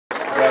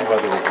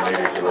grandmother was a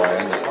native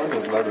Hawaiian.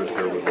 Tanya's mother is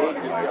here with us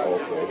tonight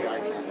also.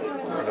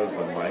 Her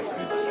husband Mike,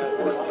 who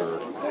supports her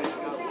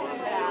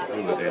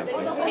hula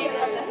dancing.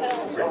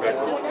 Bring back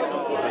the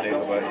Kuhane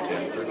Hawaii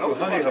dancer.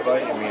 Kuhane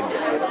Hawaii means,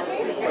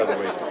 by the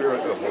way,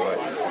 spirit of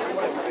Hawaii.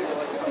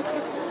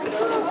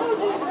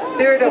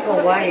 Spirit of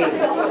Hawaii.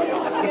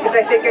 Because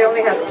I think I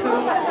only have 2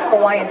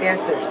 Hawaiian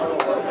dancers.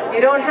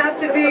 You don't have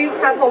to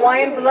have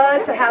Hawaiian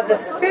blood to have the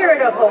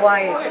spirit of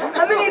Hawaii.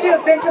 How many of you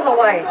have been to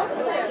Hawaii?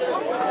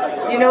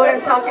 You know what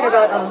I'm talking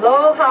about.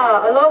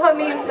 Aloha. Aloha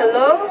means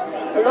hello.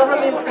 Aloha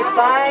means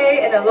goodbye.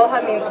 And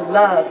aloha means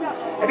love.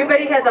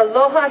 Everybody has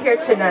aloha here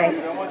tonight.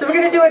 So we're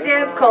going to do a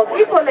dance called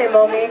Ipo Le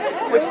Momi,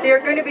 which they're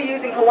going to be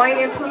using Hawaiian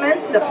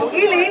implements. The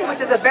pu'ili,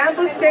 which is a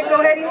bamboo stick. Go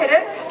ahead and hit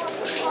it.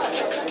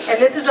 And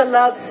this is a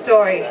love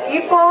story.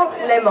 Ipo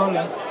Le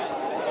Momi.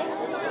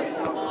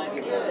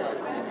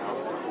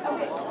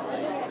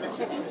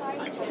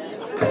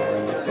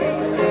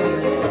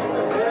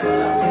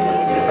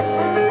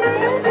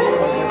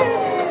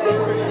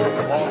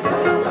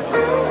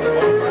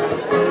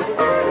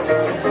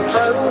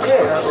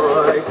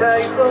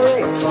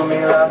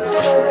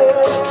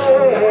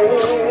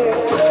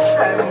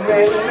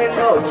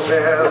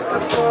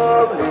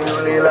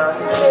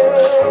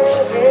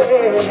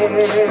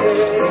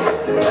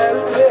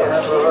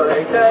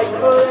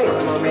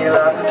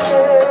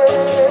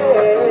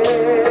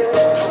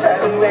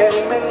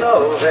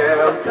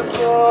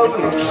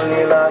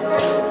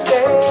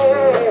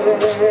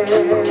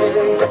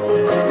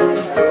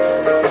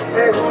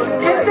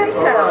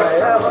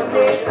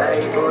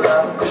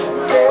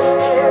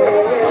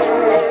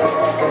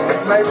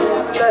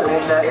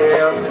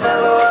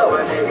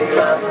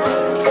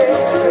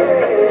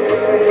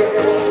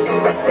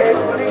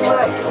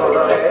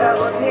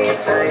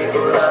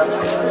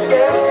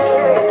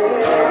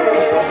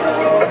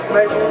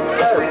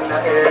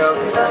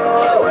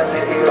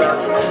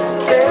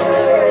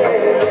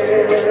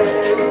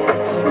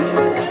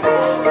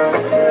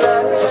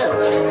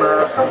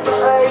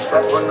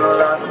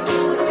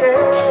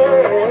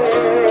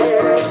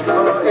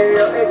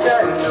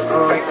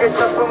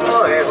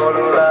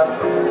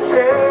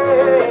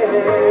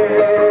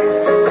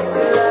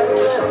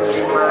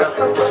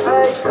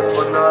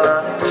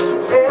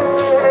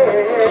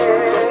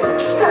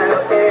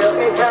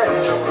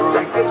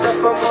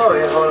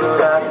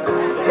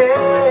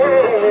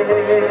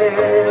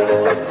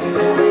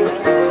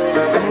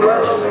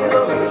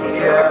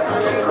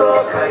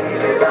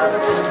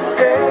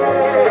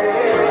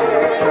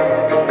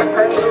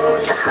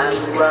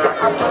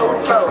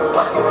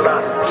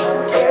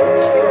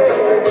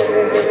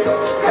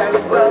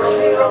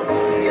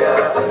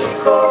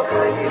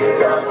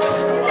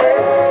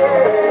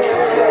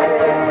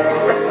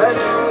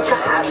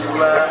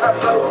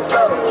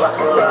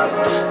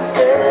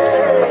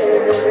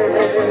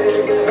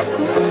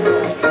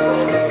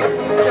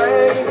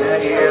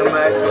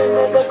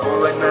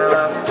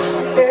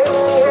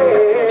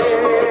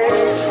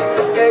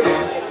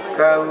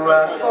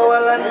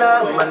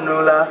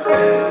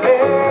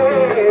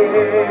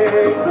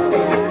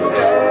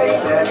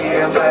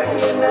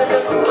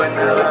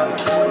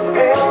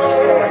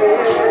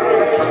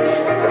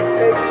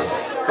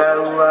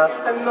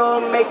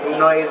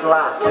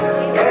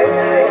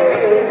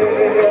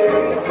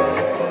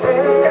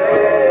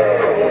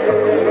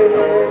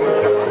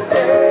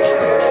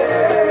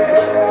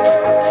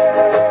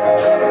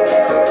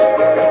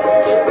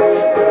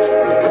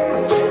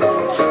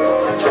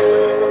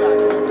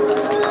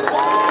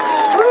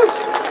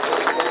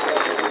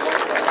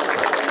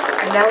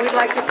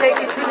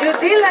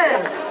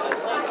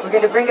 We're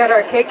going to bring out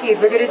our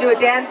keikis. We're going to do a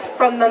dance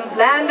from the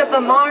land of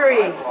the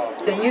Maori,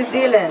 the New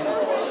Zealand.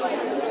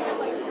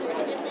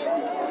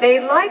 They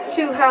like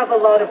to have a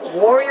lot of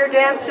warrior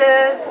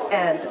dances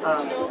and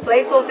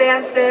playful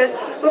dances.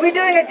 We'll be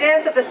doing a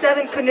dance of the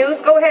 7 canoes.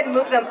 Go ahead and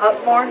move them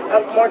up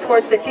more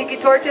towards the tiki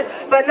torches,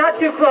 but not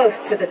too close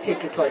to the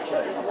tiki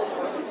torches.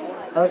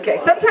 Okay,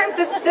 sometimes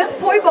this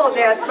poi ball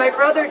dance, my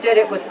brother did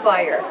it with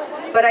fire,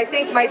 but I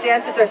think my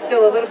dancers are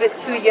still a little bit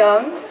too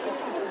young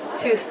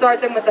to start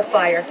them with the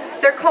fire.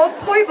 They're called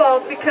poi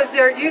balls because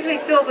they're usually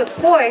filled with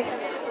poi,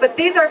 but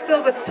these are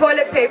filled with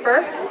toilet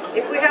paper.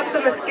 If we have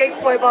some escape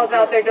poi balls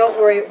out there, don't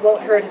worry, it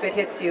won't hurt if it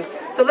hits you.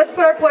 So let's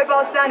put our poi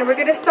balls down, and we're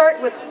going to start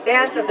with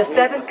dance of the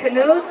 7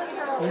 canoes,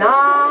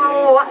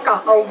 Na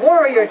Waka, a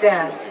warrior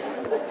dance.